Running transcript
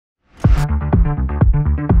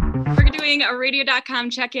doing a radio.com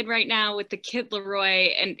check-in right now with the Kid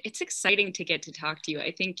LAROI, and it's exciting to get to talk to you.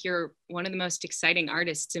 I think you're one of the most exciting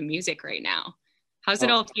artists in music right now. How's it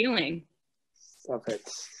all feeling? Stop it.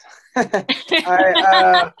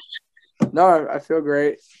 No, I feel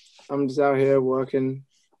great. I'm just out here working.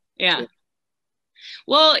 Yeah.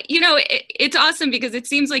 Well, you know, it's awesome because it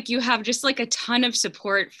seems like you have just like a ton of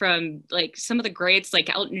support from like some of the greats like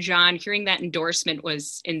Elton John. Hearing that endorsement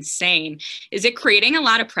was insane. Is it creating a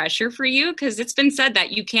lot of pressure for you? Because it's been said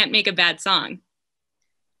that you can't make a bad song.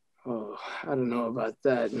 Oh, I don't know about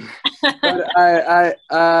that. But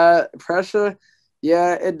pressure,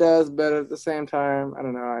 yeah, it does. But at the same time, I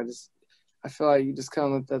don't know. I feel like you just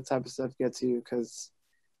can't let that type of stuff get to you, because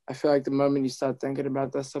I feel like the moment you start thinking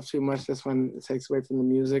about that stuff too much, that's when it takes away from the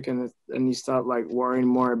music, and you start like worrying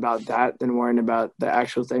more about that than worrying about the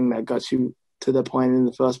actual thing that got you to the point in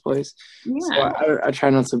the first place. Yeah. So I try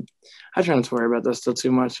not to worry about that stuff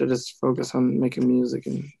too much. I just focus on making music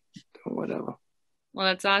and whatever. Well,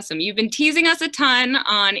 that's awesome. You've been teasing us a ton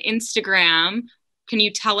on Instagram. Can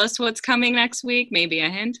you tell us what's coming next week? Maybe a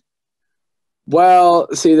hint? Well,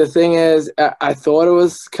 see, the thing is, I thought it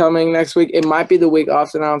was coming next week. It might be the week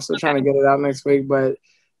after now. I'm still trying to get it out next week, but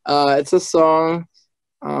it's a song.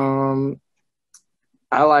 I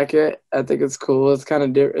like it. I think it's cool. It's kind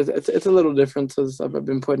of different. It's a little different to the stuff I've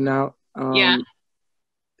been putting out. Yeah.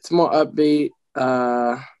 It's more upbeat.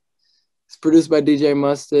 It's produced by DJ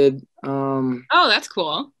Mustard. Oh, that's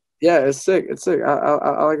cool. Yeah, it's sick. It's sick.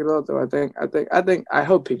 I like it a lot, though. I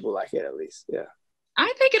hope people like it at least. Yeah.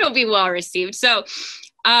 I think it'll be well received. So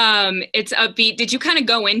it's upbeat. Did you kind of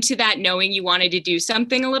go into that knowing you wanted to do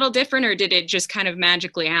something a little different, or did it just kind of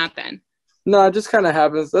magically happen? No, it just kind of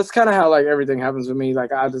happens. That's kind of how like everything happens with me.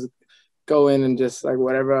 Like I just go in and just like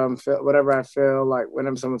whatever I feel like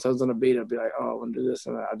whenever someone tells on a beat, I'll be like, oh, I want to do this,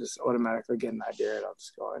 and I just automatically get an idea, and I'll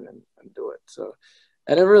just go in and do it. So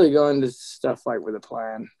I never really go into stuff like with a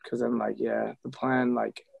plan, because I'm like, yeah, the plan,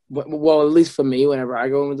 like, well, at least for me, whenever I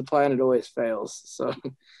go in with the plan, it always fails. So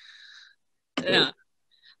yeah.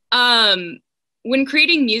 When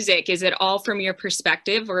creating music, is it all from your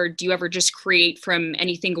perspective, or do you ever just create from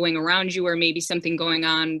anything going around you, or maybe something going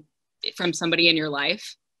on from somebody in your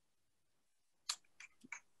life?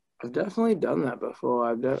 I've definitely done that before.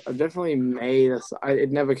 I've definitely made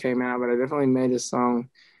it never came out, but I definitely made a song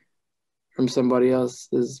from somebody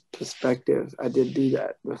else's perspective. I did do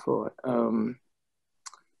that before.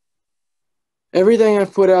 Everything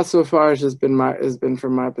I've put out so far has been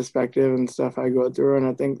from my perspective and stuff I go through, and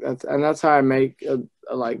I think that's how I make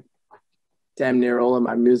like damn near all of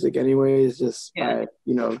my music anyway. Is just by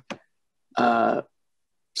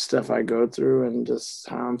stuff I go through and just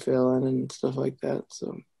how I'm feeling and stuff like that.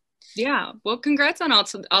 So yeah, well, congrats on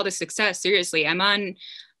all the success. Seriously, I'm on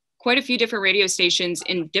quite a few different radio stations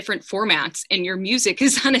in different formats, and your music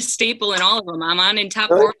is on a staple in all of them. I'm on in top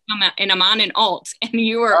 4, and I'm on in alt, and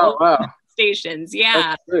you are all wow. Stations.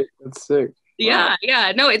 Yeah, that's sick. Wow.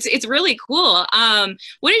 Yeah, no, it's really cool.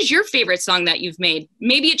 What is your favorite song that you've made?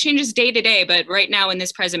 Maybe it changes day to day, but right now in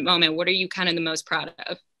this present moment, what are you kind of the most proud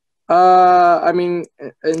of? I mean,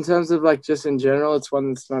 in terms of like just in general, it's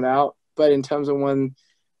one that's not out, but in terms of one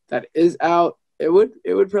that is out, it would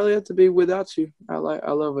probably have to be Without You. I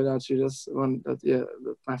love Without You. That's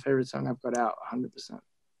my favorite song I've got out, 100%.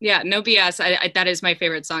 Yeah, no BS. That is my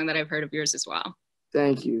favorite song that I've heard of yours as well.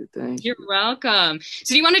 Thank you. You're welcome.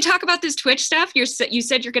 So do you want to talk about this Twitch stuff? You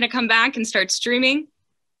said you're going to come back and start streaming?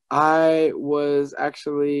 I used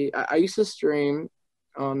to stream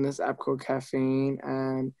on this app called Caffeine,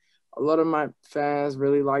 and a lot of my fans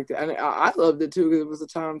really liked it. And I loved it too, because it was a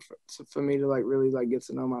time for me to like really like get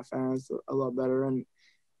to know my fans a lot better. And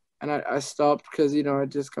I stopped because, it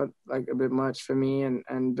just got like a bit much for me.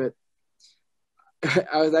 But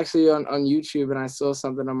I was actually on YouTube, and I saw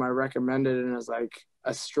something on my recommended, and it was like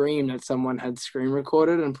a stream that someone had screen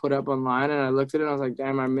recorded and put up online. And I looked at it and I was like,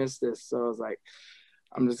 damn, I missed this. So I was like,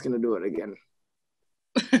 I'm just going to do it again.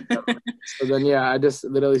 So then, yeah, I just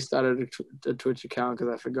literally started a Twitch account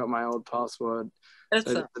because I forgot my old password. I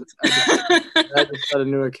just started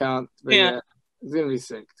a new account. But yeah, it's going to be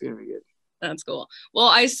sick. It's going to be good. That's cool. Well,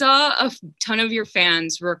 I saw a ton of your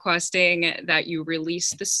fans requesting that you release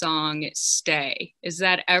the song Stay. Is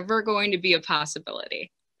that ever going to be a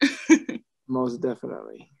possibility? Most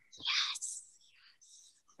definitely. Yes.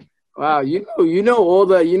 Wow, you know all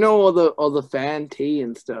the fan tea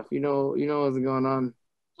and stuff. You know what's going on.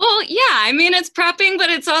 Well, yeah, I mean, it's prepping, but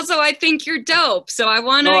it's also, I think you're dope. So I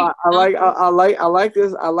want to. No, I like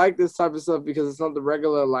this. I like this type of stuff because it's not the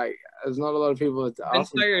regular, like, there's not a lot of people that awesome.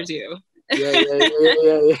 Inspires you. Yeah.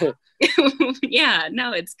 Yeah,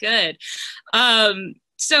 no, it's good.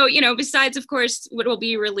 So, besides, of course, what will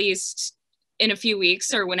be released in a few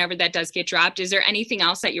weeks or whenever that does get dropped, is there anything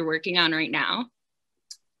else that you're working on right now?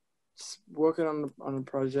 Just working on a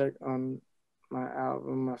project on my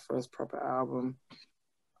album, my first proper album.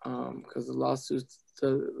 Because the lawsuits,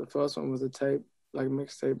 the first one was a tape, like a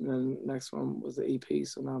mixtape, and then the next one was the EP.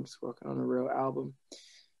 So now I'm just working on a real album.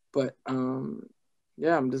 But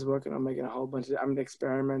yeah, I'm just working on making a whole bunch of. I'm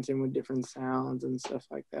experimenting with different sounds and stuff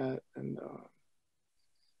like that, and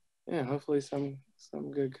yeah, hopefully some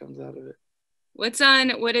good comes out of it.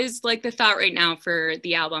 What is like the thought right now for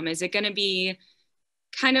the album? Is it going to be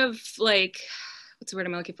kind of like, what's the word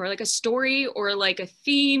I'm looking for? Like a story or like a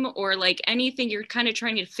theme or like anything you're kind of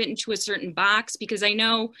trying to fit into a certain box? Because I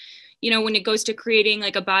know, when it goes to creating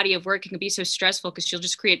like a body of work, it can be so stressful because you'll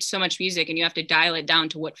just create so much music and you have to dial it down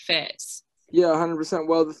to what fits. Yeah, 100%.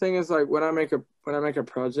 Well, the thing is, like, when I make a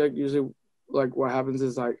project, usually, like, what happens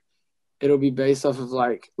is, like, it'll be based off of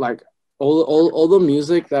like all the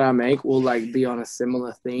music that I make will like be on a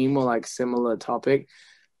similar theme or like similar topic,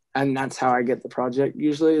 and that's how I get the project.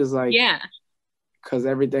 Usually, is like, Yeah. because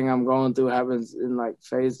everything I'm going through happens in like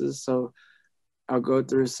phases. So I'll go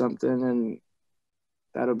through something and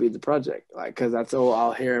that'll be the project. Like, because that's all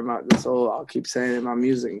I'll hear that's all I'll keep saying in my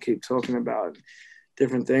music and keep talking about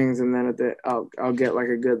different things. And then I'll get like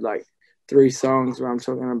a good like 3 songs where I'm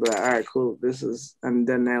talking about, all right, cool, and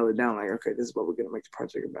then nail it down. Like, okay, this is what we're going to make the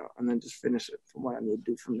project about. And then just finish it from what I need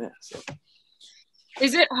to do from there. So.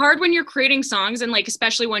 Is it hard when you're creating songs and like,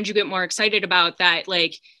 especially ones you get more excited about that,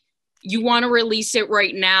 like, you want to release it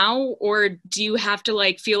right now, or do you have to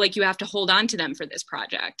like feel like you have to hold on to them for this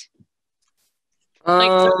project? Like,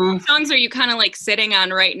 what songs are you kind of like sitting on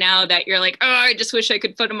right now that you're like, oh, I just wish I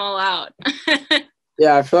could put them all out?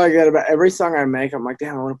 Yeah, I feel like that about every song I make. I'm like,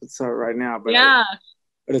 damn, I want to put this out right now. But yeah,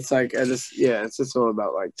 but it's like it's just all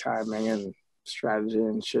about like timing and strategy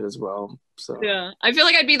and shit as well. So yeah, I feel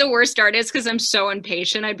like I'd be the worst artist because I'm so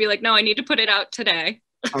impatient. I'd be like, no, I need to put it out today.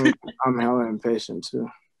 I'm hella impatient too.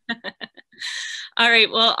 All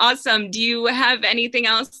right. Well, awesome. Do you have anything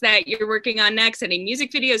else that you're working on next? Any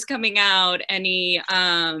music videos coming out? Any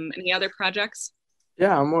other projects?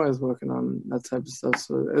 Yeah, I'm always working on that type of stuff.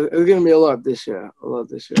 So it's gonna be a lot this year.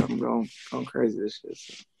 I'm going crazy this year.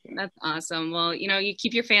 So, yeah. That's awesome. Well, you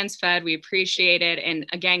keep your fans fed. We appreciate it. And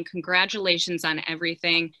again, congratulations on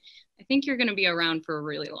everything. I think you're gonna be around for a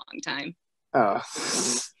really long time. Oh,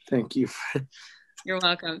 thank you. You're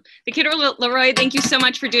welcome. The Kid LAROI, thank you so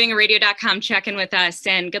much for doing a radio.com check-in with us,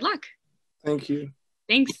 and good luck. Thank you.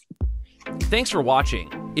 Thanks. Thanks for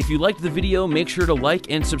watching. If you liked the video, make sure to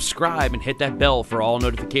like and subscribe and hit that bell for all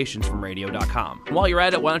notifications from radio.com. While you're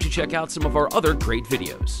at it, why don't you check out some of our other great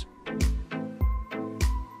videos.